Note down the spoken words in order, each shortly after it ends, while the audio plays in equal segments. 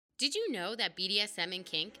Did you know that BDSM and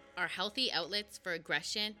kink are healthy outlets for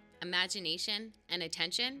aggression, imagination, and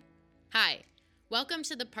attention? Hi, welcome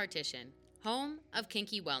to The Partition, home of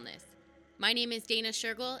kinky wellness. My name is Dana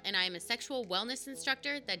Shergill, and I am a sexual wellness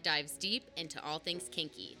instructor that dives deep into all things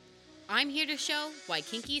kinky. I'm here to show why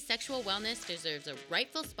kinky sexual wellness deserves a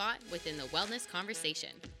rightful spot within the wellness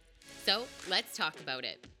conversation. So let's talk about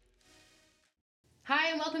it.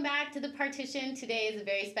 Hi, and welcome back to The Partition. Today is a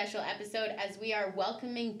very special episode as we are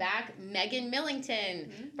welcoming back Megan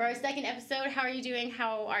Millington for our second episode. How are you doing?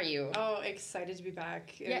 How are you? Oh, excited to be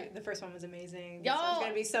back. Yeah. The first one was amazing. This one's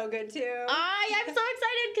going to be so good, too. I'm so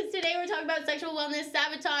excited because today we're talking about sexual wellness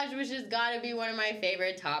sabotage, which has got to be one of my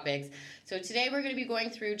favorite topics. So today we're going to be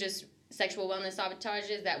going through just sexual wellness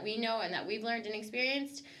sabotages that we know and that we've learned and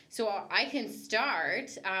experienced. So I can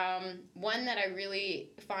start. One that I really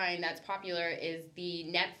find that's popular is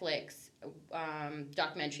the Netflix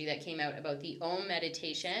documentary that came out about the Om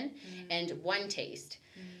meditation and One Taste.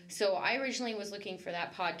 So I originally was looking for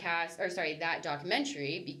that that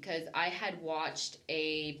documentary because I had watched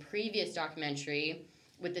a previous documentary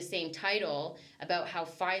with the same title about how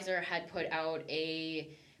Pfizer had put out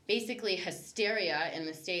basically hysteria in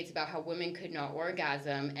the States about how women could not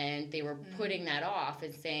orgasm, and they were putting that off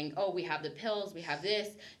and saying, oh, we have the pills, we have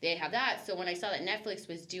this, they have that. So when I saw that Netflix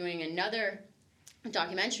was doing another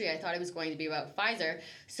documentary, I thought it was going to be about Pfizer.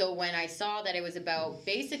 So when I saw that it was about,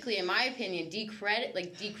 basically, in my opinion,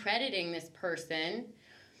 decrediting this person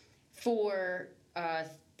for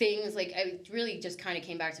things, like, it really just kind of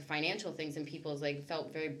came back to financial things, and people's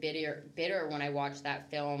felt very bitter when I watched that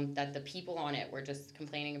film, that the people on it were just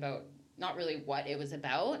complaining about not really what it was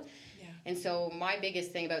about. Yeah. And so my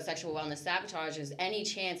biggest thing about sexual wellness sabotage is any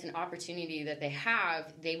chance and opportunity that they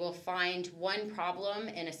have, they will find one problem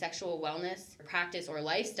in a sexual wellness practice or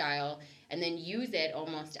lifestyle and then use it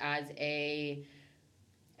almost as an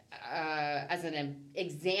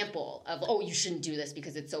example of, oh, you shouldn't do this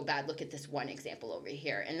because it's so bad. Look at this one example over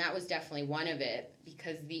here. And that was definitely one of it,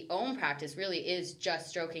 because the Om practice really is just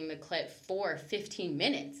stroking the clit for 15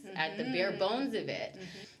 minutes at the bare bones of it.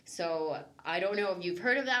 So I don't know if you've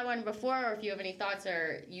heard of that one before or if you have any thoughts,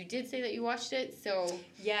 or you did say that you watched it. So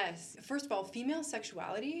yes. First of all, female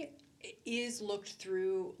sexuality is looked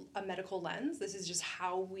through a medical lens. This is just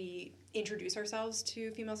how we introduce ourselves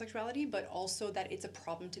to female sexuality, but also that it's a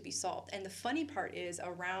problem to be solved. And the funny part is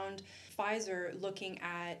around Pfizer looking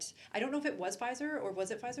at, I don't know if it was Pfizer or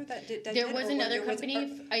was it Pfizer that did that? There was another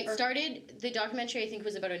company. The documentary, I think,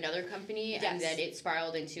 was about another company, yes. And then it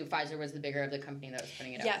spiraled into Pfizer was the bigger of the company that was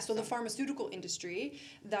putting it out. Yeah, so the pharmaceutical industry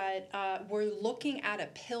that were looking at a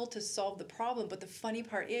pill to solve the problem, but the funny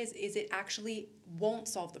part is it actually won't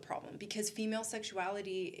solve the problem, because female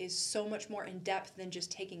sexuality is so much more in depth than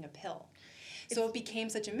just taking a pill. So it became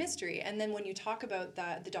such a mystery. And then when you talk about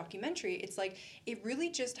the documentary, it's like it really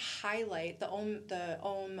just highlight the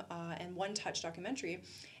Om and One Touch documentary.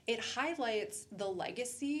 It highlights the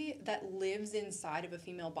legacy that lives inside of a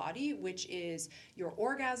female body, which is your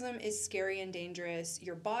orgasm is scary and dangerous,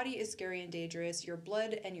 your body is scary and dangerous, your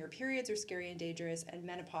blood and your periods are scary and dangerous, and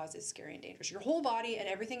menopause is scary and dangerous. Your whole body and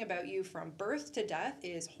everything about you from birth to death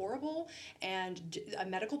is horrible and a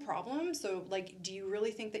medical problem. So, do you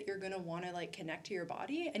really think that you're going to want to, connect to your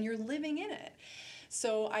body? And you're living in it.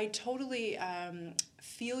 So I totally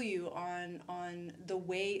feel you on the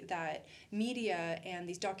way that media and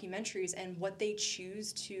these documentaries and what they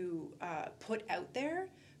choose to put out there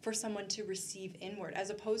for someone to receive inward, as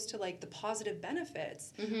opposed to the positive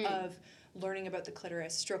benefits of learning about the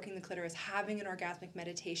clitoris, stroking the clitoris, having an orgasmic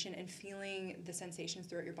meditation, and feeling the sensations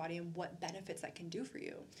throughout your body and what benefits that can do for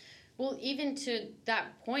you. Well, even to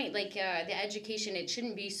that point, the education, it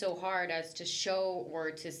shouldn't be so hard as to show or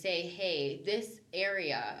to say, hey, this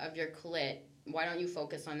area of your clit, why don't you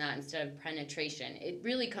focus on that instead of penetration? It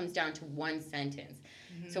really comes down to one sentence.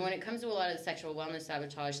 So when it comes to a lot of the sexual wellness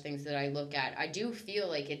sabotage things that I look at, I do feel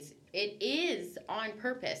like it is on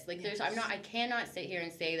purpose. Yes. I cannot sit here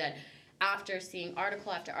and say that after seeing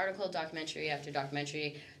article after article, documentary after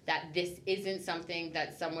documentary, that this isn't something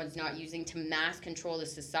that someone's not using to mass control the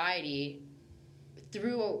society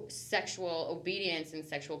through sexual obedience and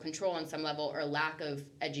sexual control on some level, or lack of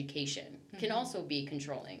education can also be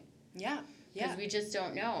controlling. Yeah. Because we just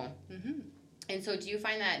don't know. And so do you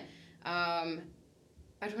find that,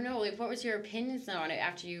 I don't know, what was your opinions on it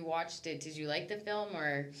after you watched it? Did you like the film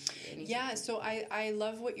or anything? Yeah, so I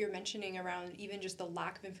love what you're mentioning around even just the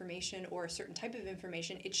lack of information or a certain type of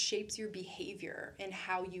information. It shapes your behavior and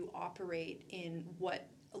how you operate in what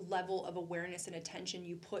level of awareness and attention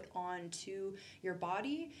you put on to your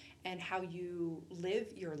body and how you live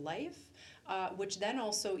your life, which then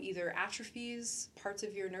also either atrophies parts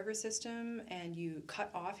of your nervous system and you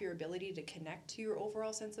cut off your ability to connect to your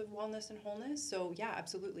overall sense of wellness and wholeness. So yeah,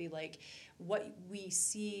 absolutely. Like what we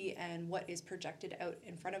see and what is projected out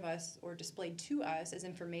in front of us or displayed to us as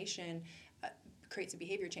information creates a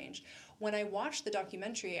behavior change. When I watched the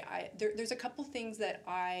documentary, there's a couple things that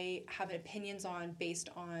I have opinions on based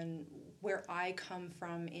on where I come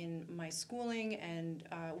from in my schooling and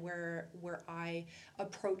where I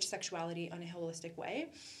approach sexuality in a holistic way,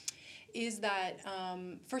 is that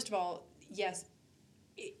first of all, yes,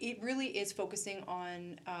 it really is focusing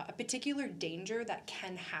on a particular danger that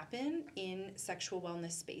can happen in sexual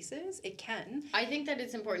wellness spaces. It can. I think that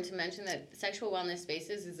it's important to mention that sexual wellness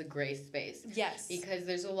spaces is a gray space. Yes. Because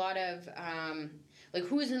there's a lot of, like,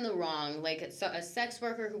 who's in the wrong? Like, a sex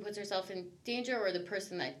worker who puts herself in danger or the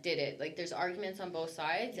person that did it. Like, there's arguments on both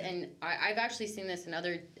sides. Yeah. And I've actually seen this in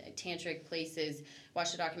other tantric places.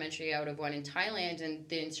 Watched a documentary out of one in Thailand, and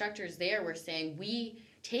the instructors there were saying, we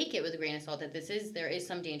take it with a grain of salt that there is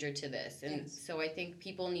some danger to this. And yes. So I think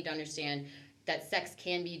people need to understand that sex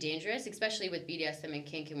can be dangerous, especially with BDSM and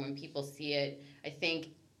kink, and when people see it, I think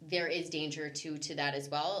there is danger to that as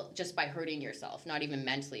well, just by hurting yourself, not even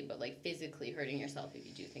mentally, but like physically hurting yourself if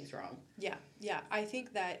you do things wrong. Yeah. I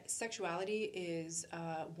think that sexuality is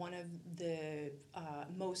one of the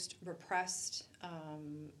most repressed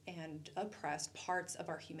and oppressed parts of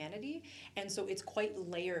our humanity, and so it's quite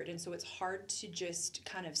layered, and so it's hard to just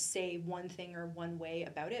kind of say one thing or one way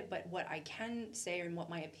about it. But what I can say, and what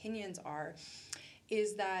my opinions are,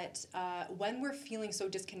 is that when we're feeling so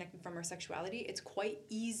disconnected from our sexuality, it's quite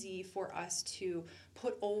easy for us to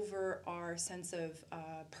put over our sense of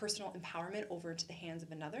personal empowerment over into the hands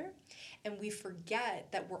of another. And we forget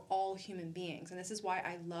that we're all human beings. And this is why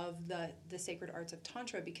I love the sacred arts of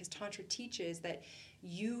Tantra, because Tantra teaches that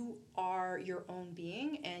you are your own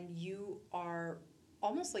being and you are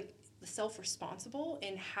almost like self-responsible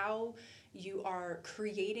in how you are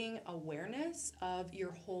creating awareness of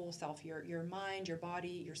your whole self, your mind, your body,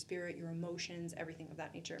 your spirit, your emotions, everything of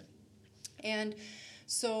that nature. And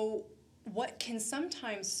so what can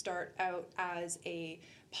sometimes start out as a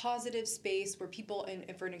positive space where people,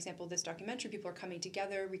 and for an example, this documentary, people are coming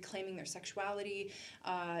together, reclaiming their sexuality,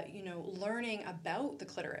 learning about the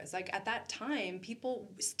clitoris. Like at that time, people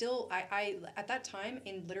still, at that time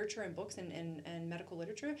in literature and books and medical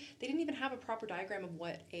literature, they didn't even have a proper diagram of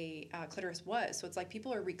what a clitoris was. So it's like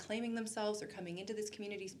people are reclaiming themselves, they're coming into this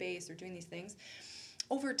community space, they're doing these things.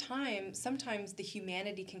 Over time, sometimes the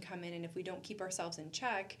humanity can come in, and if we don't keep ourselves in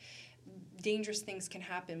check, dangerous things can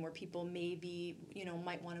happen where people maybe,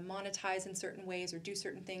 might want to monetize in certain ways or do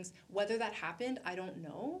certain things. Whether that happened, I don't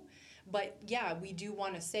know. But yeah, we do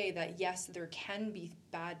want to say that yes, there can be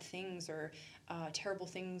bad things or terrible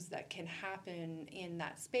things that can happen in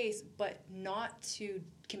that space, but not to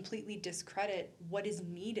completely discredit what is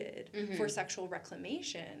needed for sexual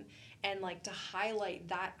reclamation. And like to highlight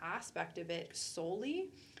that aspect of it solely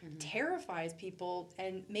terrifies people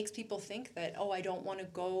and makes people think that, oh, I don't want to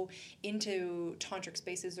go into tantric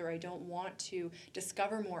spaces, or I don't want to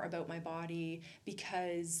discover more about my body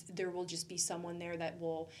because there will just be someone there that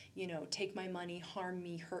will, take my money, harm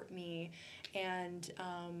me, hurt me. And,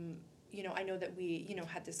 I know that we,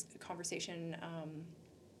 had this conversation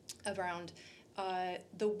around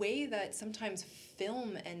the way that sometimes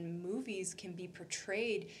film and movies can be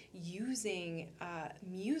portrayed using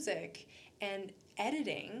music and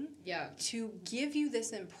editing to give you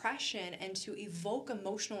this impression and to evoke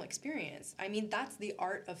emotional experience. I mean, that's the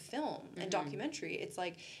art of film and documentary. It's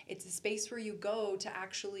like, it's a space where you go to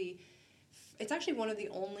it's actually one of the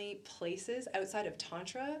only places outside of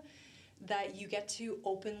Tantra that you get to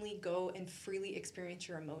openly go and freely experience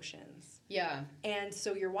your emotions. Yeah. And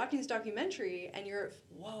so you're watching this documentary and you're,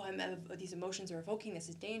 whoa, these emotions are evoking, this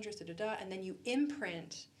is dangerous, and then you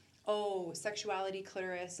imprint, sexuality,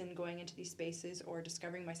 clitoris, and going into these spaces or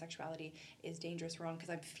discovering my sexuality is dangerous, wrong,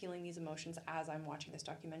 because I'm feeling these emotions as I'm watching this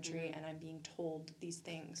documentary and I'm being told these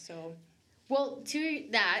things. So, well, to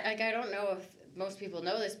that, like, I don't know if most people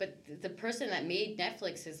know this, but the person that made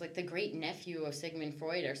Netflix is like the great nephew of Sigmund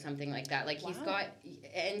Freud or something like that. Like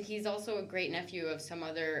he's also a great nephew of some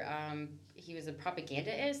other, he was a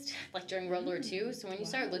propagandist like during World War II. So when you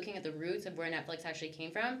start looking at the roots of where Netflix actually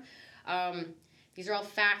came from, these are all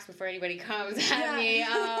facts before anybody comes at me.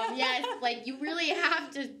 Yes, like you really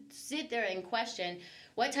have to sit there and question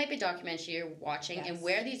what type of documentary you're watching Yes. and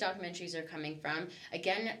where these documentaries are coming from.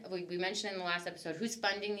 Again, we mentioned in the last episode who's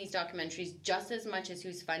funding these documentaries just as much as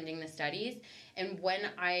who's funding the studies. And when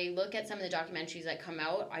I look at some of the documentaries that come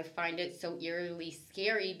out, I find it so eerily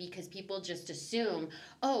scary because people just assume,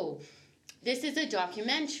 oh, this is a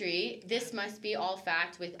documentary. This must be all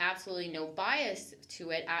fact with absolutely no bias to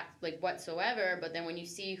it, whatsoever. But then when you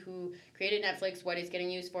see who created Netflix, what it's getting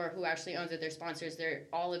used for, who actually owns it, their sponsors, their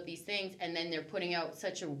all of these things, and then they're putting out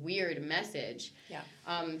such a weird message. Yeah.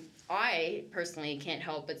 I personally can't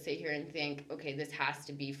help but sit here and think, okay, this has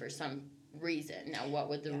to be for some reason. Now, what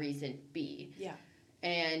would the reason be? Yeah.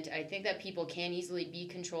 And I think that people can easily be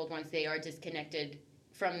controlled once they are disconnected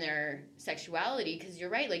from their sexuality, because you're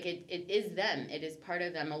right, like it is them, it is part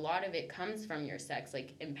of them. A lot of it comes from your sex,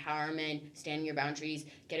 like empowerment, standing your boundaries,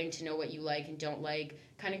 getting to know what you like and don't like,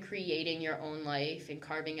 kind of creating your own life and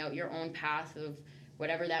carving out your own path of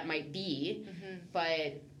whatever that might be.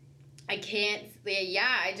 But I can't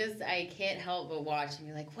help but watch and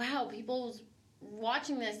be like, wow, people's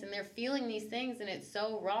watching this and they're feeling these things and it's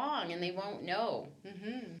so wrong and they won't know.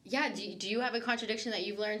 Yeah, do you have a contradiction that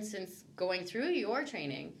you've learned since going through your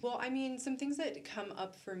training? Well, I mean, some things that come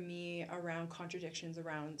up for me around contradictions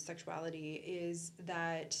around sexuality is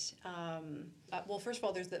that, well, first of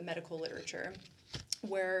all, there's the medical literature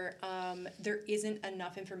where there isn't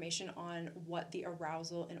enough information on what the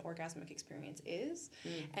arousal and orgasmic experience is.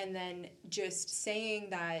 And then just saying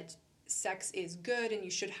that sex is good and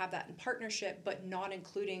you should have that in partnership, but not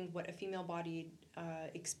including what a female-bodied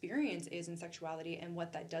experience is in sexuality and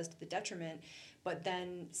what that does to the detriment, but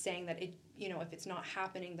then saying that it, if it's not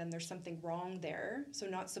happening, then there's something wrong there. So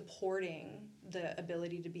not supporting the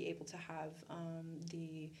ability to be able to have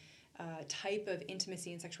the type of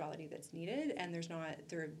intimacy and sexuality that's needed, and there's not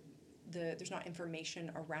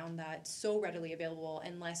information around that so readily available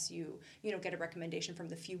unless you get a recommendation from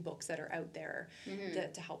the few books that are out there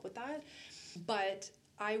to help with that. But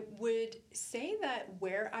I would say that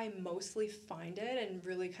where I mostly find it and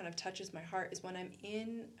really kind of touches my heart is when I'm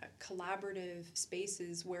in collaborative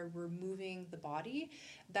spaces where we're moving the body.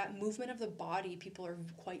 That movement of the body, people are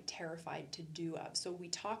quite terrified to do of. So we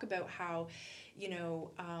talk about how,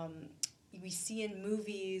 we see in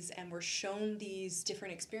movies and we're shown these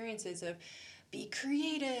different experiences of be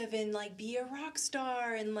creative and be a rock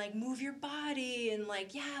star and move your body and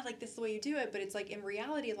this is the way you do it. But it's in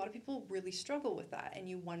reality, a lot of people really struggle with that and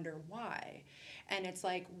you wonder why. And it's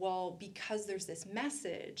well, because there's this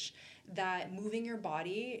message that moving your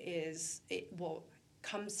body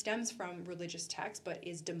stems from religious text, but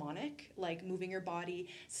is demonic, moving your body,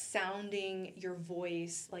 sounding your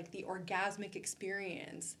voice, the orgasmic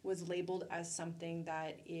experience was labeled as something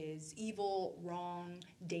that is evil, wrong,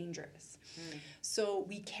 dangerous. So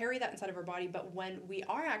we carry that inside of our body, but when we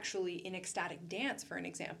are actually in ecstatic dance, for an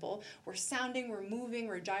example, we're sounding, we're moving,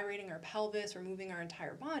 we're gyrating our pelvis, we're moving our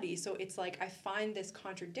entire body. So it's I find this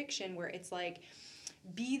contradiction where it's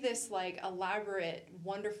be this elaborate,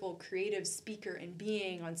 wonderful, creative speaker and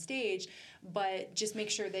being on stage, but just make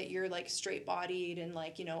sure that you're straight-bodied and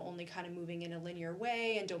only kind of moving in a linear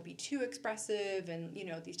way and don't be too expressive and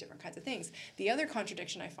these different kinds of things. The other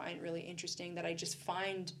contradiction I find really interesting that I just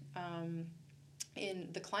find in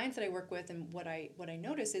the clients that I work with and what I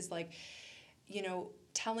notice is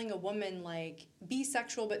telling a woman be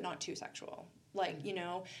sexual but not too sexual.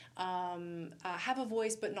 Have a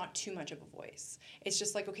voice, but not too much of a voice. It's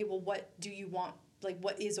just okay, well, what do you want?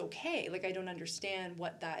 What is okay? I don't understand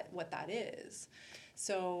what that is.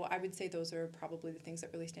 So I would say those are probably the things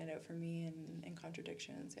that really stand out for me and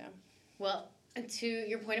contradictions. Yeah. Well, to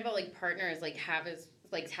your point about partners,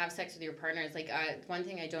 have sex with your partners. One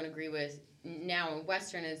thing I don't agree with now in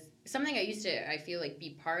Western is something I feel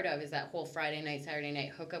be part of is that whole Friday night, Saturday night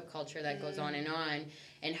hookup culture that goes on,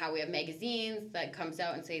 and how we have magazines that comes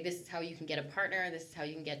out and say, this is how you can get a partner, this is how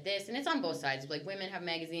you can get this, and it's on both sides. Women have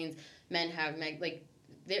magazines, men have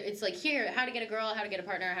it's here, how to get a girl, how to get a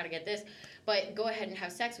partner, how to get this, but go ahead and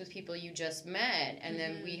have sex with people you just met, and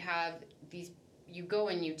then we have these, you go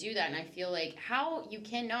and you do that, and I feel how you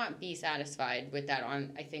cannot be satisfied with that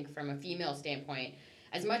I think from a female standpoint.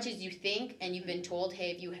 As much as you think and you've been told,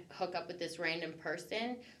 hey, if you hook up with this random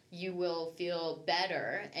person, you will feel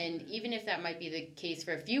better. And even if that might be the case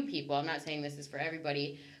for a few people, I'm not saying this is for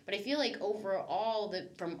everybody, but I feel overall,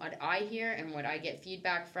 from what I hear and what I get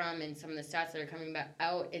feedback from and some of the stats that are coming back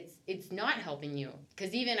out, it's not helping you.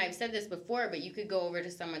 Because even, I've said this before, but you could go over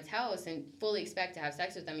to someone's house and fully expect to have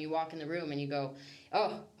sex with them. You walk in the room and you go,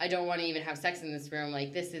 oh, I don't want to even have sex in this room.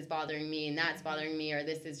 This is bothering me and that's bothering me, or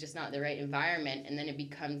this is just not the right environment. And then it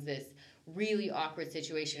becomes this really awkward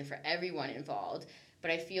situation for everyone involved.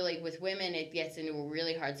 But I feel like with women, it gets into a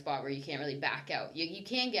really hard spot where you can't really back out. You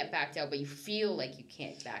can get backed out, but you feel like you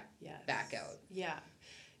can't back out. Yeah.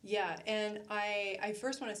 Yeah, and I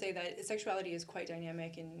first want to say that sexuality is quite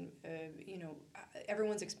dynamic, and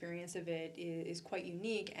everyone's experience of it is quite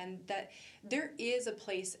unique, and that there is a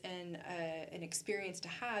place and an experience to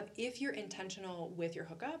have if you're intentional with your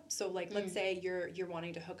hookup. So like, let's say you're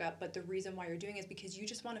wanting to hook up, but the reason why you're doing it is because you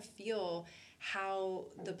just want to feel how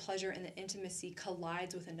the pleasure and the intimacy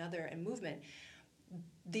collides with another and movement.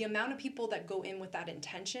 The amount of people that go in with that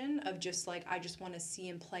intention of just like, I just want to see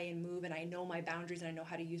and play and move, and I know my boundaries and I know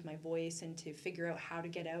how to use my voice and to figure out how to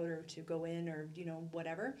get out or to go in or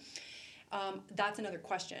whatever, that's another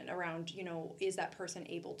question around, is that person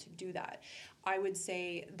able to do that? I would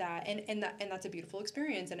say that and that's a beautiful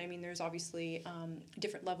experience, and I mean there's obviously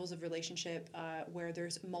different levels of relationship where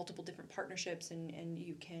there's multiple different partnerships, and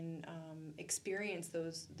you can experience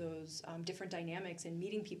those different dynamics and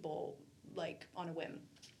meeting people like on a whim.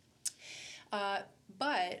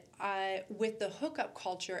 But with the hookup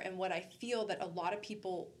culture and what I feel that a lot of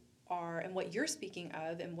people are, and what you're speaking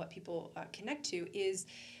of and what people connect to is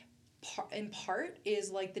in part is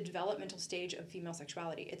like the developmental stage of female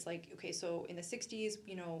sexuality. It's like, okay, so in the 60s,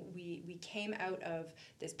 we came out of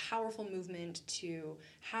this powerful movement to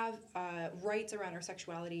have rights around our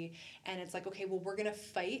sexuality, and it's like, okay, well, we're gonna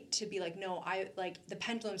fight to be like, no, I like the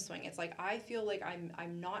pendulum swing. It's like, I feel like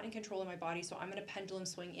I'm not in control of my body, so I'm gonna pendulum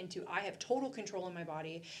swing into I have total control in my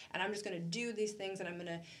body, and I'm just gonna do these things, and I'm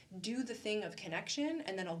gonna do the thing of connection,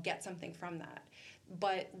 and then I'll get something from that.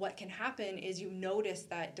 But what can happen is you notice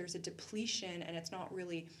that there's a depletion and it's not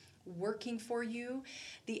really working for you.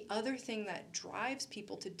 The other thing that drives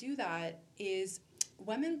people to do that is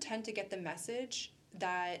women tend to get the message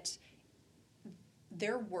that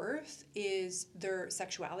their worth is their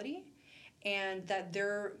sexuality, and that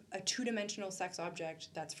they're a two-dimensional sex object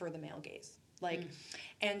that's for the male gaze.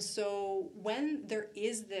 And so when there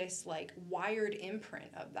is this like wired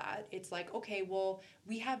imprint of that, it's like, okay, well,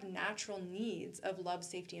 we have natural needs of love,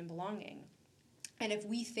 safety, and belonging. And if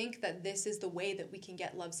we think that this is the way that we can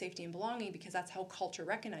get love, safety, and belonging, because that's how culture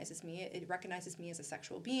recognizes me, it recognizes me as a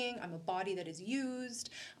sexual being, I'm a body that is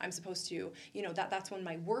used, I'm supposed to, that's when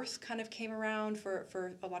my worth kind of came around for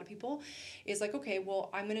a lot of people, is like, okay,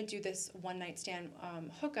 well, I'm going to do this one-night stand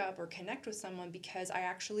hookup or connect with someone because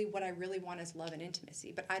what I really want is love and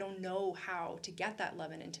intimacy, but I don't know how to get that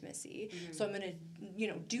love and intimacy. Mm-hmm. So I'm going to,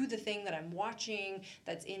 do the thing that I'm watching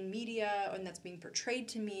that's in media and that's being portrayed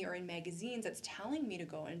to me or in magazines that's telling me to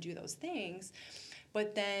go and do those things.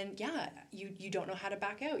 But then you don't know how to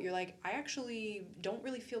back out. You're like, I actually don't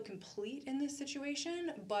really feel complete in this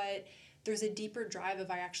situation, but there's a deeper drive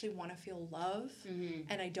of I actually want to feel love,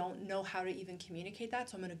 and I don't know how to even communicate that,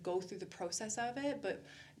 so I'm going to go through the process of it.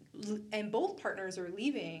 And both partners are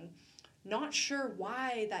leaving not sure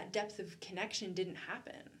why that depth of connection didn't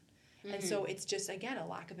happen. And so it's just, again, a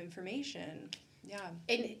lack of information. Yeah.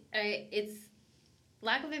 And it's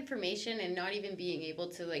lack of information and not even being able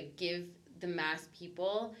to like give the mass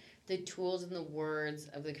people the tools and the words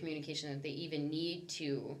of the communication that they even need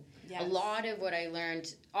to. Yes. A lot of what I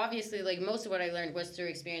learned, obviously, like most of what I learned was through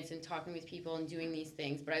experience and talking with people and doing these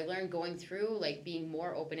things, but I learned going through like being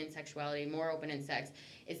more open in sexuality, more open in sex,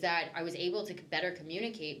 is that I was able to better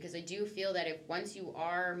communicate, because I do feel that if once you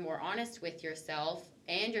are more honest with yourself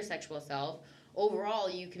and your sexual self, overall,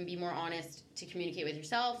 you can be more honest to communicate with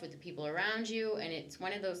yourself, with the people around you, and it's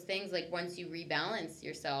one of those things, like, once you rebalance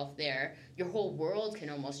yourself there, your whole world can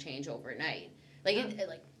almost change overnight. Like,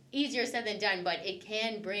 easier said than done, but it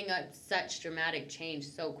can bring up such dramatic change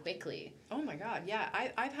so quickly. Oh my God, yeah.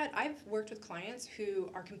 I've worked with clients who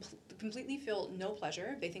are completely feel no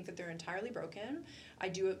pleasure. They think that they're entirely broken. I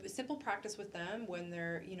do a simple practice with them when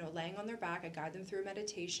they're laying on their back. I guide them through a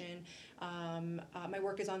meditation. My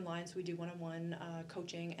work is online, so we do one-on-one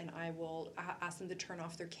coaching, and I will ask them to turn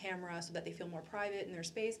off their camera so that they feel more private in their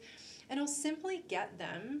space, and I'll simply get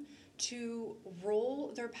them to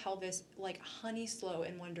roll their pelvis like honey slow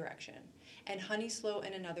in one direction and honey slow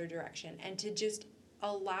in another direction, and to just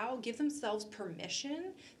give themselves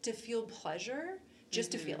permission to feel pleasure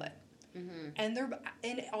just to feel it.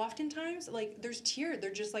 And oftentimes, like, there's tears.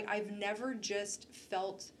 They're just like, I've never just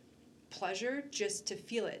felt pleasure just to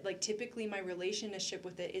feel it. Like, typically my relationship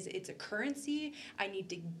with it is it's a currency. I need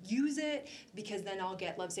to use it because then I'll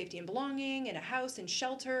get love, safety, and belonging, and a house and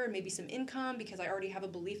shelter, maybe some income, because I already have a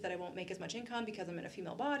belief that I won't make as much income because I'm in a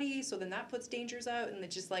female body, so then that puts dangers out, and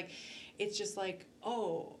it's just like,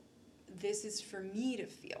 oh, this is for me to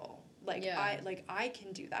feel like I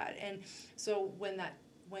can do that. And so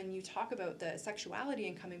when you talk about the sexuality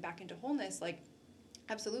and coming back into wholeness, like,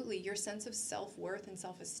 Absolutely. Your sense of self-worth and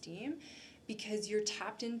self-esteem, because you're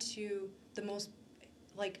tapped into the most,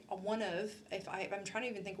 like, one of, I'm trying to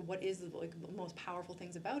even think of what is like the most powerful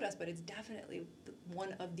things about us, but it's definitely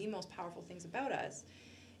one of the most powerful things about us.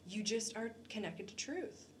 You just are connected to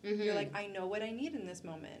truth. Mm-hmm. You're like, I know what I need in this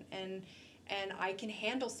moment, and I can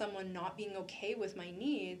handle someone not being okay with my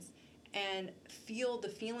needs and feel the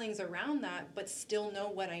feelings around that, but still know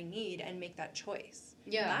what I need and make that choice.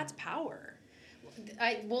 Yeah. That's power.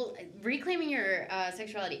 Reclaiming your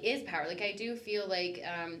sexuality is power. Like, I do feel like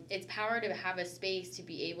it's power to have a space to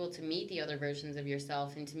be able to meet the other versions of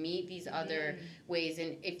yourself and to meet these other ways.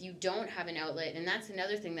 And if you don't have an outlet, and that's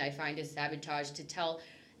another thing that I find is sabotage, to tell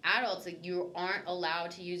adults, like, you aren't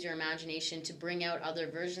allowed to use your imagination to bring out other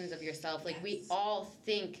versions of yourself. Like, we all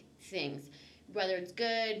think things, whether it's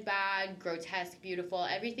good, bad, grotesque, beautiful,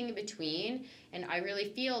 everything in between. And I really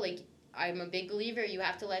feel like I'm a big believer you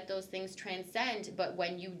have to let those things transcend, but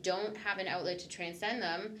when you don't have an outlet to transcend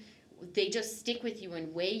them, they just stick with you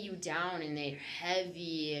and weigh you down, and they're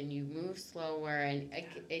heavy, and you move slower, and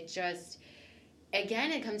it just,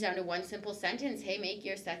 again, it comes down to one simple sentence: hey, make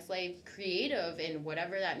your sex life creative, and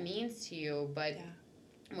whatever that means to you. But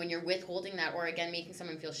when you're withholding that, or again making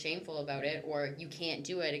someone feel shameful about it, or you can't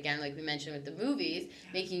do it, again, like we mentioned with the movies,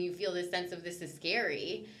 making you feel this sense of this is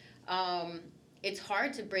scary, it's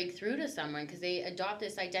hard to break through to someone because they adopt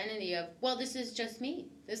this identity of, well, this is just me.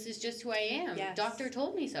 This is just who I am. Yes. Doctor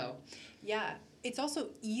told me so. Yeah. It's also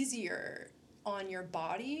easier on your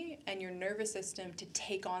body and your nervous system to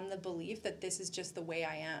take on the belief that this is just the way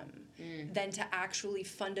I am than to actually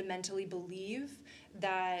fundamentally believe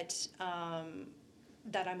that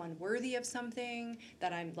that I'm unworthy of something,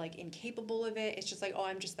 that I'm, like, incapable of it. It's just like,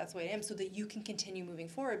 oh, that's the way I am, so that you can continue moving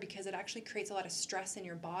forward, because it actually creates a lot of stress in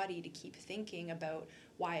your body to keep thinking about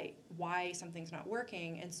why something's not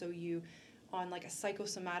working. And so you, on, like, a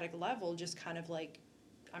psychosomatic level, just kind of like,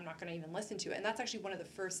 I'm not going to even listen to it. And that's actually one of the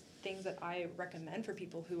first things that I recommend for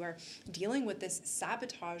people who are dealing with this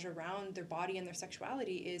sabotage around their body and their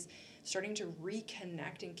sexuality, is starting to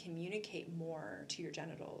reconnect and communicate more to your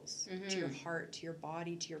genitals, to your heart, to your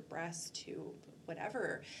body, to your breasts, to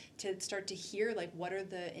whatever, to start to hear, like, what are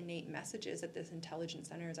the innate messages that this intelligence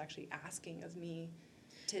center is actually asking of me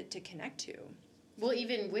to connect to. Well,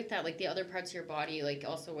 even with that, like, the other parts of your body, like,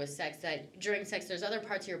 also with sex, that during sex, there's other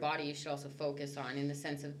parts of your body you should also focus on, in the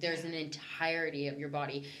sense of there's an entirety of your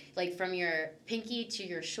body, like from your pinky to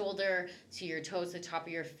your shoulder to your toes to the top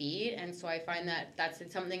of your feet. And so I find that that's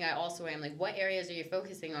something I also am like, what areas are you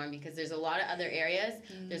focusing on? Because there's a lot of other areas.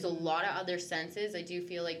 There's a lot of other senses. I do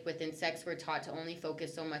feel like within sex, we're taught to only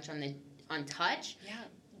focus so much on touch. Yeah.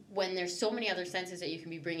 When there's so many other senses that you can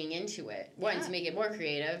be bringing into it. One, to make it more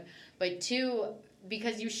creative, but two,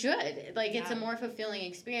 because you should. Like, it's a more fulfilling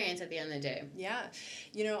experience at the end of the day. Yeah.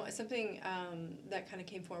 You know, something that kind of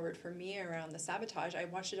came forward for me around the sabotage, I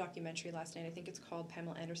watched a documentary last night. I think it's called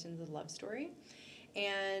Pamela Anderson's The Love Story.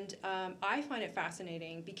 And I find it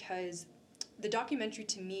fascinating because the documentary,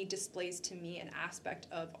 to me, displays to me an aspect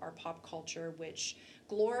of our pop culture which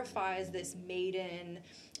glorifies this maiden,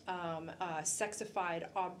 sexified,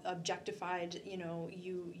 objectified, you know,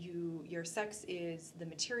 your sex is the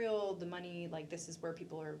material, the money, like, this is where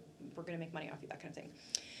we're going to make money off you, that kind of thing.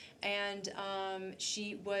 And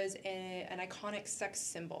she was an iconic sex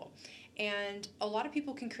symbol. And a lot of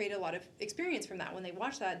people can create a lot of experience from that. When they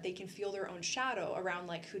watch that, they can feel their own shadow around,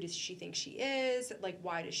 like, who does she think she is? Like,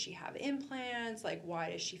 why does she have implants? Like, why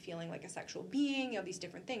is she feeling like a sexual being? You know, these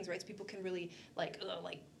different things, right? So people can really, like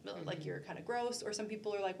you're kind of gross. Or some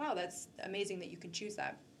people are like, wow, that's amazing that you can choose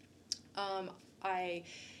that.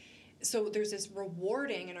 So there's this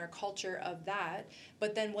rewarding in our culture of that,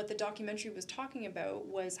 but then what the documentary was talking about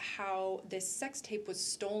was how this sex tape was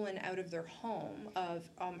stolen out of their home, of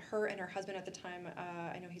her and her husband at the time.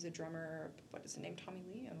 I know he's a drummer. What is his name? Tommy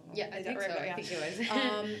Lee? I don't know. Yeah, I think so. Yeah. I think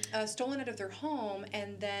it was. Stolen out of their home,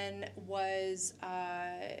 and then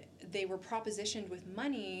they were propositioned with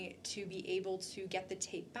money to be able to get the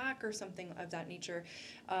tape back or something of that nature,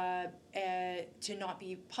 to not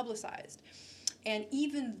be publicized. And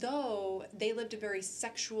even though they lived a very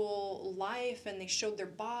sexual life and they showed their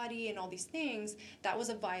body and all these things, that was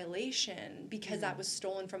a violation because that was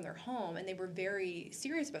stolen from their home. And they were very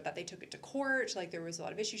serious about that. They took it to court. Like, there was a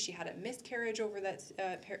lot of issues. She had a miscarriage over that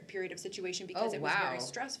period of situation because it was very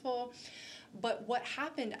stressful. But what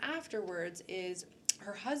happened afterwards is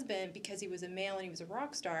her husband, because he was a male and he was a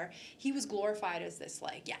rock star, he was glorified as this,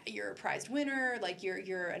 like, yeah, you're a prized winner, like,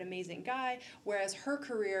 you're an amazing guy, whereas her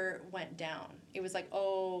career went down. It was like,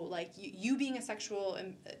 oh, like, you being a sexual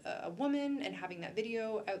a woman and having that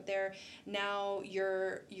video out there, now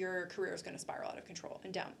your career is going to spiral out of control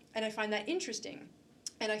and down. And I find that interesting.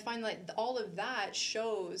 And I find like all of that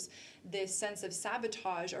shows this sense of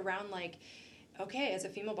sabotage around, like, okay, as a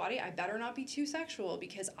female body, I better not be too sexual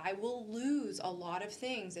because I will lose a lot of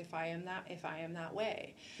things if I am that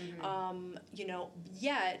way. Mm-hmm. You know,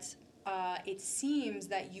 yet it seems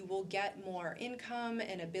that you will get more income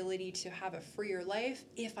and ability to have a freer life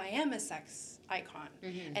if I am a sex icon,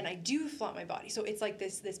 mm-hmm. and I do flaunt my body. So it's like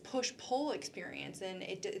this push-pull experience, and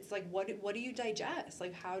it's like, what do you digest?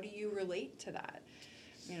 Like, how do you relate to that?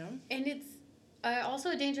 You know? And it's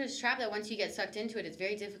also a dangerous trap that once you get sucked into it, it's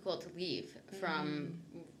very difficult to leave from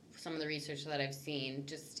some of the research that I've seen.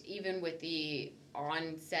 Just even with the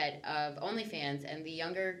onset of OnlyFans and the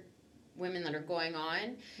younger women that are going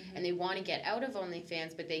on and they want to get out of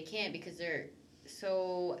OnlyFans, but they can't because they're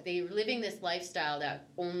living this lifestyle that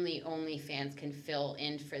only OnlyFans can fill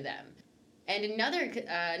in for them. And another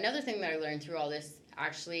thing that I learned through all this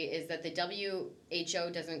actually is that the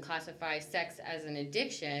WHO doesn't classify sex as an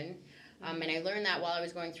addiction. And I learned that while I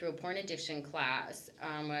was going through a porn addiction class,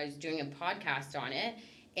 when I was doing a podcast on it.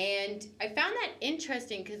 And I found that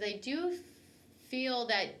interesting because I do feel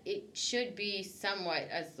that it should be somewhat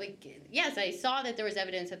as, like, yes, I saw that there was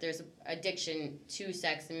evidence that there's addiction to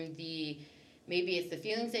sex, and maybe it's the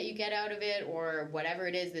feelings that you get out of it or whatever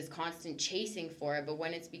it is, this constant chasing for it. But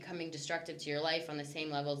when it's becoming destructive to your life on the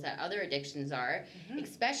same levels that other addictions are,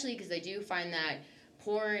 especially because I do find that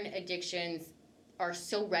porn addictions are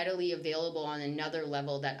so readily available on another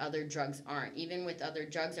level that other drugs aren't. Even with other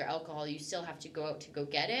drugs or alcohol, you still have to go out to go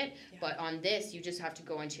get it. Yeah. But on this, you just have to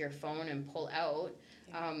go into your phone and pull out.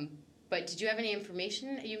 Yeah. But did you have any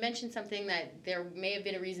information? You mentioned something that there may have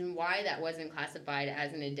been a reason why that wasn't classified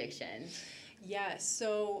as an addiction. Yeah,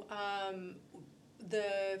 so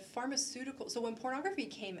the pharmaceutical... So when pornography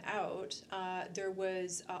came out, there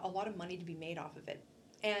was a lot of money to be made off of it.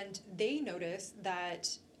 And they noticed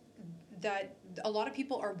that a lot of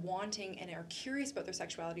people are wanting and are curious about their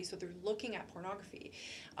sexuality, so they're looking at pornography.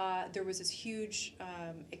 There was this huge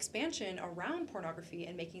expansion around pornography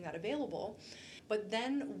and making that available. But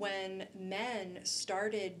then when men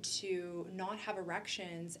started to not have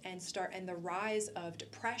erections and the rise of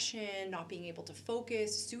depression, not being able to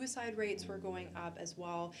focus, suicide rates were going up as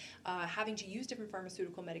well, having to use different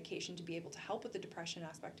pharmaceutical medication to be able to help with the depression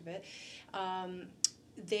aspect of it,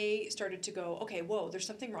 they started to go, okay, whoa, there's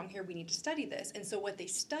something wrong here. We need to study this. And so what they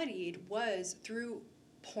studied was through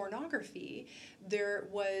pornography, there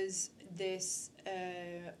was this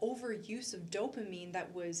overuse of dopamine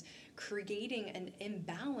that was creating an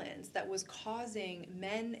imbalance that was causing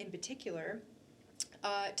men in particular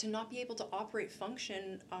to not be able to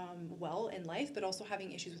function well in life, but also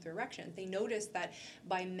having issues with their erections. They noticed that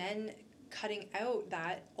by men cutting out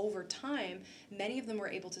that over time, many of them were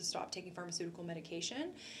able to stop taking pharmaceutical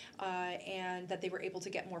medication, and that they were able to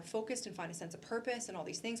get more focused and find a sense of purpose and all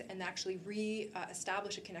these things, and actually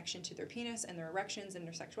establish a connection to their penis and their erections and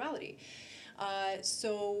their sexuality.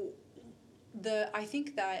 So I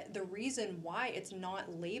think that the reason why it's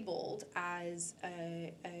not labeled as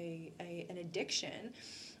an addiction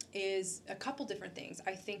is a couple different things.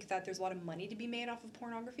 I think that there's a lot of money to be made off of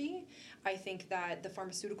pornography. I think that the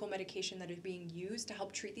pharmaceutical medication that is being used to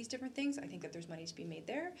help treat these different things, I think that there's money to be made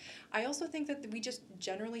there. I also think that we just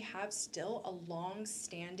generally have still a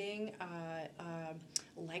long-standing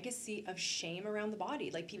legacy of shame around the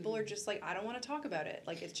body. Like, people are just like, I don't want to talk about it.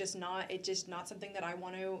 Like, it's just not something that I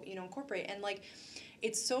want to, incorporate. And like,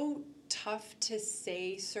 it's so tough to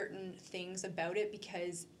say certain things about it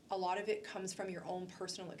because a lot of it comes from your own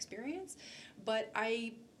personal experience. But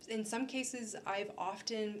in some cases, I've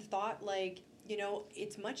often thought, like,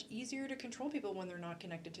 it's much easier to control people when they're not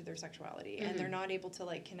connected to their sexuality and they're not able to,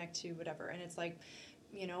 like, connect to whatever. And it's like,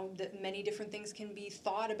 that many different things can be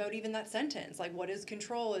thought about even that sentence. Like, what is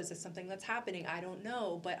control? Is this something that's happening? I don't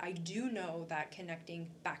know. But I do know that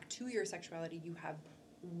connecting back to your sexuality, you have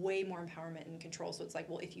way more empowerment and control. So it's like,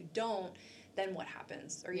 well, if you don't, then what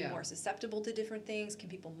happens? Are you more susceptible to different things? Can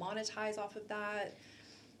people monetize off of that?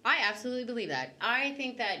 I absolutely believe that. I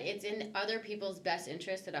think that it's in other people's best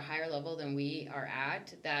interest at a higher level than we are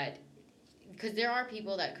at, that because there are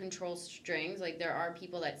people that control strings, like there are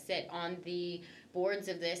people that sit on the boards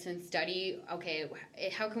of this and study, okay,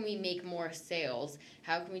 how can we make more sales,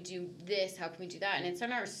 how can we do this, how can we do that, and it's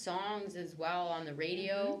on our songs as well, on the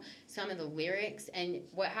radio, some of the lyrics. And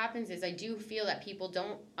what happens is I do feel that people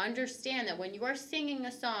don't understand that when you are singing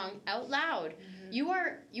a song out loud, you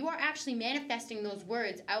are actually manifesting those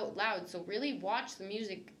words out loud. So really watch the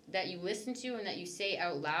music that you listen to and that you say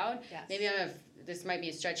out loud. Yes. Maybe this might be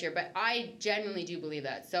a stretch here, but I genuinely do believe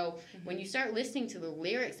that. So when you start listening to the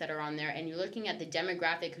lyrics that are on there and you're looking at the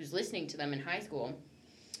demographic who's listening to them in high school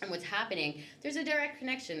and what's happening, there's a direct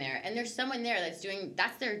connection there. And there's someone there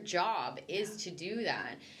that's their job is to do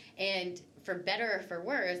that. And for better or for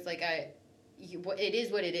worse, like it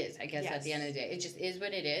is what it is, I guess, at the end of the day. It just is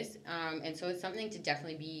what it is. And so it's something to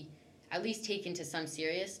definitely be at least taken to some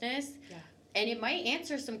seriousness. Yeah. And it might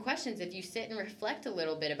answer some questions if you sit and reflect a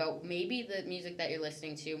little bit about maybe the music that you're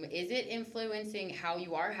listening to. Is it influencing how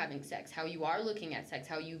you are having sex, how you are looking at sex,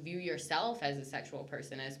 how you view yourself as a sexual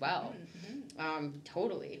person as well?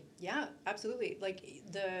 Totally. Yeah, absolutely. Like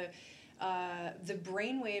the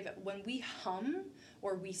brainwave, when we hum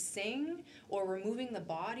or we sing or we're moving the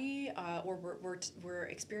body or we're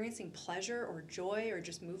experiencing pleasure or joy or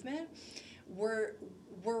just movement, we're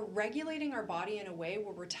regulating our body in a way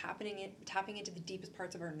where we're tapping into the deepest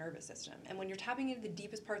parts of our nervous system. And when you're tapping into the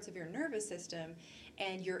deepest parts of your nervous system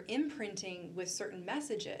and you're imprinting with certain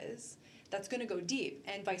messages, that's going to go deep.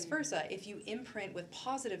 And vice versa, if you imprint with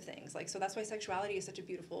positive things, so that's why sexuality is such a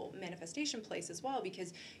beautiful manifestation place as well,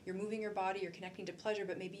 because you're moving your body, you're connecting to pleasure,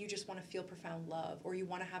 but maybe you just want to feel profound love, or you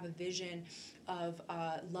want to have a vision of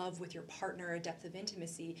love with your partner, a depth of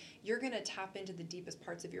intimacy. You're going to tap into the deepest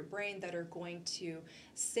parts of your brain that are going to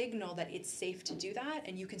signal that it's safe to do that,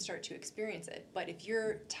 and you can start to experience it. But if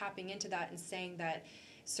you're tapping into that and saying that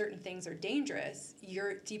certain things are dangerous,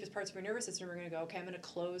 your deepest parts of your nervous system are going to go, okay, I'm going to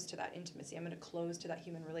close to that intimacy. I'm going to close to that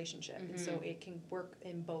human relationship. And so it can work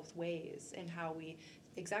in both ways in how we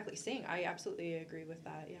sing. I absolutely agree with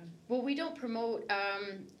that. Yeah. Well, we don't promote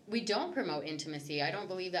intimacy. I don't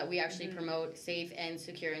believe that we actually promote safe and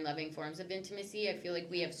secure and loving forms of intimacy. I feel like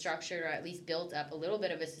we have structured or at least built up a little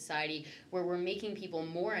bit of a society where we're making people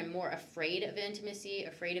more and more afraid of intimacy,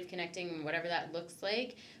 afraid of connecting, whatever that looks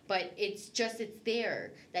like. But it's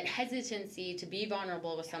there, that hesitancy to be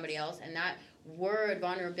vulnerable with somebody else, and that word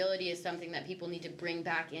vulnerability is something that people need to bring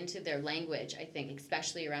back into their language, I think,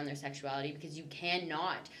 especially around their sexuality, because you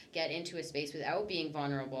cannot get into a space without being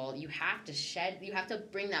vulnerable. You have to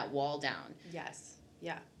bring that wall down. Yes.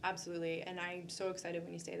 Yeah, absolutely. And I'm so excited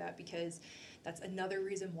when you say that, because that's another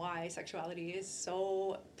reason why sexuality is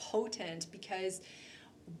so potent, because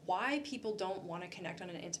why people don't want to connect on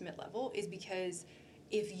an intimate level is because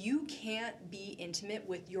if you can't be intimate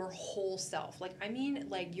with your whole self,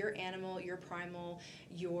 your animal, your primal,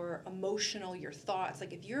 your emotional, your thoughts,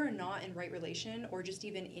 if you're not in right relation or just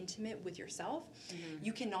even intimate with yourself,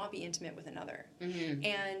 you cannot be intimate with another.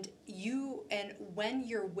 And when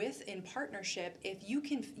you're in partnership, if you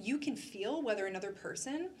can feel whether another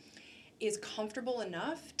person is comfortable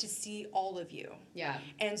enough to see all of you. Yeah.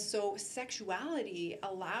 And so sexuality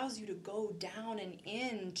allows you to go down and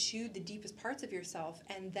into the deepest parts of yourself,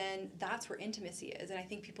 and then that's where intimacy is. And I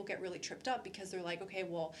think people get really tripped up because they're like, okay,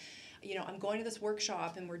 well, I'm going to this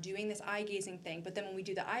workshop and we're doing this eye gazing thing, but then when we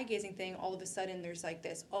do the eye gazing thing, all of a sudden there's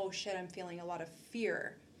this, oh shit, I'm feeling a lot of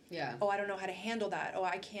fear. Yeah. Oh, I don't know how to handle that. Oh,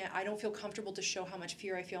 I don't feel comfortable to show how much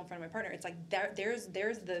fear I feel in front of my partner. It's there's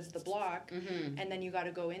the block, and then you got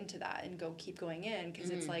to go into that and keep going in, because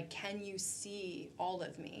it's can you see all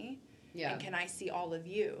of me? Yeah. And can I see all of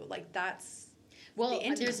you? That's the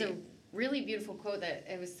intimacy. There's a really beautiful quote that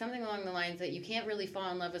it was something along the lines that you can't really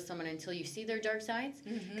fall in love with someone until you see their dark sides,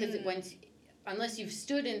 because unless you've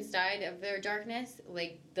stood inside of their darkness,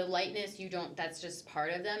 the lightness, that's just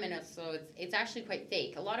part of them, and so it's actually quite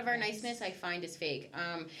fake. A lot of our niceness, I find, is fake.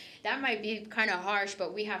 That might be kind of harsh,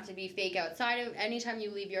 but we have to be fake outside of anytime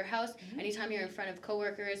you leave your house, anytime you're in front of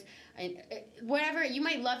coworkers, and whatever. You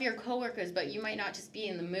might love your coworkers, but you might not just be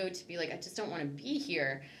in the mood to be I just don't want to be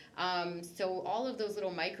here. So all of those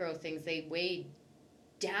little micro things, they weigh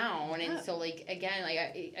down, and so again,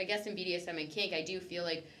 I guess in BDSM and kink, I do feel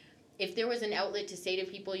if there was an outlet to say to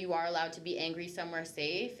people you are allowed to be angry somewhere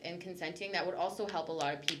safe and consenting, that would also help a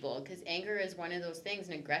lot of people, because anger is one of those things,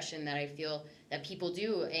 and aggression, that I feel that people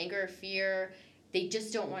do. Anger, fear, they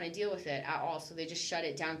just don't want to deal with it at all, so they just shut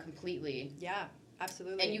it down completely. Yeah,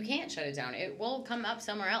 absolutely. And you can't shut it down. It will come up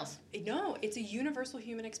somewhere else. No, it's a universal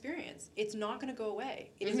human experience. It's not going to go away.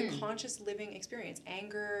 It is a conscious living experience.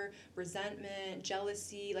 Anger, resentment,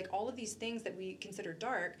 jealousy, all of these things that we consider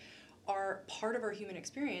dark are part of our human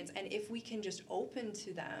experience, and if we can just open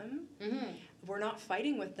to them, Mm-hmm. we're not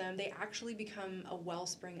fighting with them, they actually become a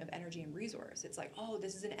wellspring of energy and resource. It's like, oh,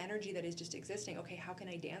 this is an energy that is just existing. Okay, how can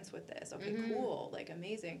I dance with this? Okay, cool, like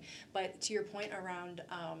amazing. But to your point around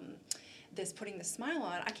this putting the smile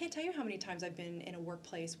on, I can't tell you how many times I've been in a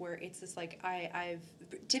workplace where it's this like I've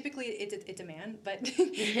typically it's a man, but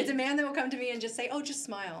it's a man that will come to me and just say, oh, just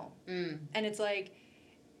smile. And it's like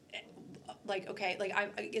okay, like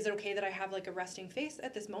is it okay that I have like a resting face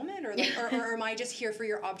at this moment, or like, or am I just here for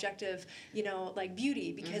your objective, like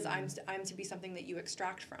beauty, because I'm to be something that you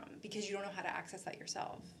extract from because you don't know how to access that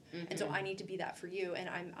yourself, and so I need to be that for you, and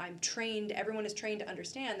I'm trained. Everyone is trained to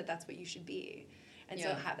understand that that's what you should be. And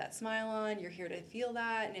so have that smile on, you're here to feel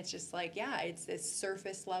that, and it's just like, it's this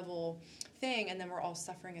surface level thing, and then we're all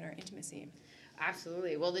suffering in our intimacy.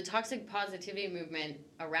 Absolutely. Well, the toxic positivity movement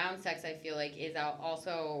around sex, I feel like, is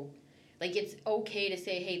also, like, it's okay to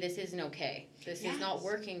say, hey, this isn't okay. This is not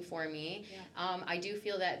working for me. Yeah. I do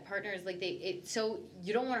feel that partners, like, so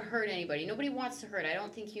you don't want to hurt anybody. Nobody wants to hurt. I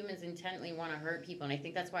don't think humans intently want to hurt people, and I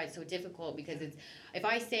think that's why it's so difficult, because it's, if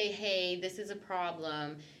I say, hey, this is a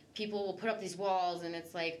problem, people will put up these walls, and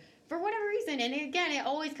it's like, for whatever reason, and again, it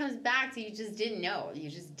always comes back to you just didn't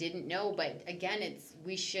know. But again,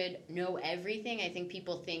 we should know everything. I think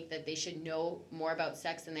people think that they should know more about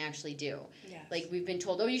sex than they actually do. Yes. Like, we've been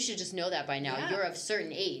told, oh, you should just know that by now. Yeah. You're of a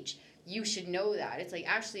certain age, you should know that. It's like,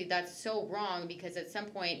 actually, that's so wrong, because at some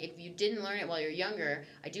point, if you didn't learn it while you're younger,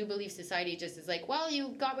 I do believe society just is like, well,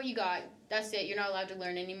 you got what you got, that's it, you're not allowed to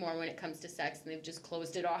learn anymore when it comes to sex, and they've just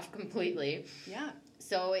closed it off completely. Yeah.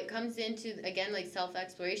 So it comes into, again, like,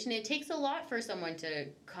 self-exploration. It takes a lot for someone to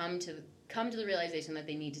come to the realization that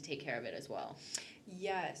they need to take care of it as well.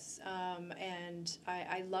 Yes, and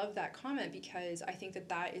I love that comment, because I think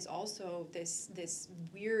that is also this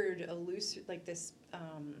weird, elusive, like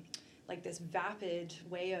this vapid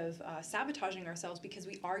way of sabotaging ourselves, because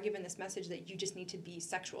we are given this message that you just need to be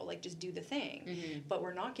sexual, like, just do the thing. But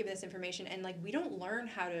we're not given this information, and like, we don't learn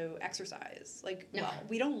how to exercise, like, well,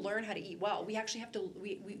 we don't learn how to eat well. We actually have to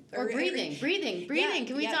breathing. Yeah,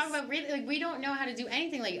 can we talk about breathing? Like, we don't know how to do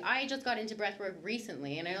anything. Like, I just got into breath work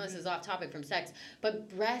recently, and I know this is off topic from sex,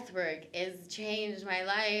 but breath work has changed my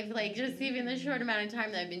life, like, just even the short amount of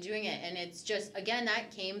time that I've been doing it. And it's just, again,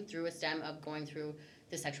 that came through a stem of going through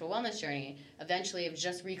the sexual wellness journey, eventually, of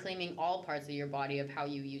just reclaiming all parts of your body, of how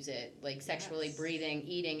you use it, like sexually, breathing,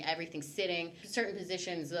 eating, everything, sitting, certain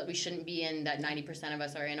positions that we shouldn't be in, that 90% of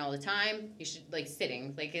us are in all the time. You should, like,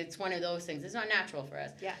 sitting, like, it's one of those things. It's not natural for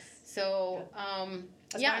us. Yes. So,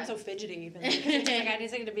 that's why I'm so fidgety, even. Because it's just like, I need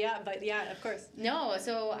something to be up, but yeah, of course. No,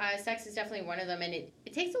 so sex is definitely one of them, and it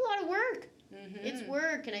takes a lot of work. It's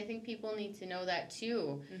work, and I think people need to know that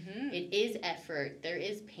too. It is effort. There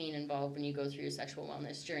is pain involved when you go through your sexual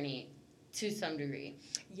wellness journey to some degree.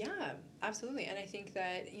 Yeah, absolutely. And I think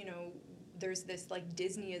that, there's this like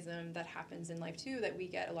Disneyism that happens in life too, that we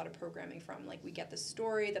get a lot of programming from. Like, we get the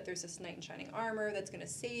story that there's this knight in shining armor that's going to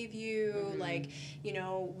save you. Like,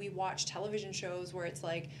 we watch television shows where it's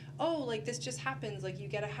like, oh, like, this just happens, like, you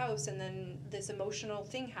get a house and then this emotional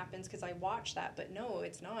thing happens because I watched that. But no,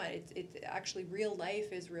 it's not. It's actually, real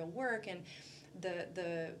life is real work. And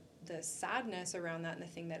the sadness around that, and the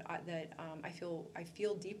thing that I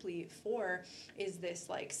feel deeply for, is this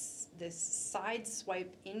this side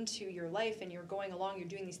swipe into your life, and you're going along, you're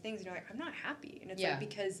doing these things, and you're like, I'm not happy, and it's like,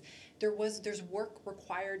 because there's work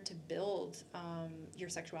required to build your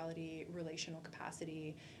sexuality, relational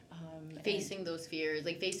capacity, facing those fears,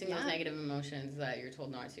 like facing those negative emotions that you're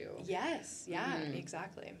told not to. Yes,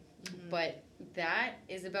 exactly. But that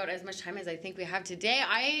is about as much time as I think we have today.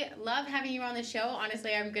 I love having you on the show.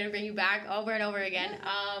 Honestly, I'm going to bring you back over and over again.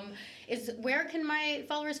 Where can my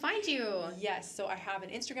followers find you? Yes, so I have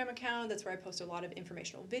an Instagram account. That's where I post a lot of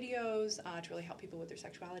informational videos to really help people with their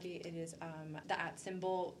sexuality. It is the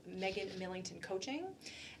 @ Megan Millington Coaching.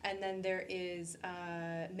 And then there is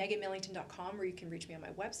meganmillington.com, where you can reach me on my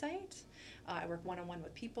website. I work one-on-one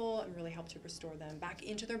with people and really help to restore them back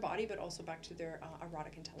into their body, but also back to their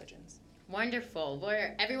erotic intelligence. Wonderful.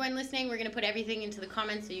 For everyone listening, we're going to put everything into the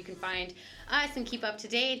comments so you can find us and keep up to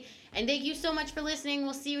date. And thank you so much for listening.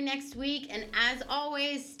 We'll see you next week. And as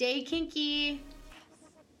always, stay kinky.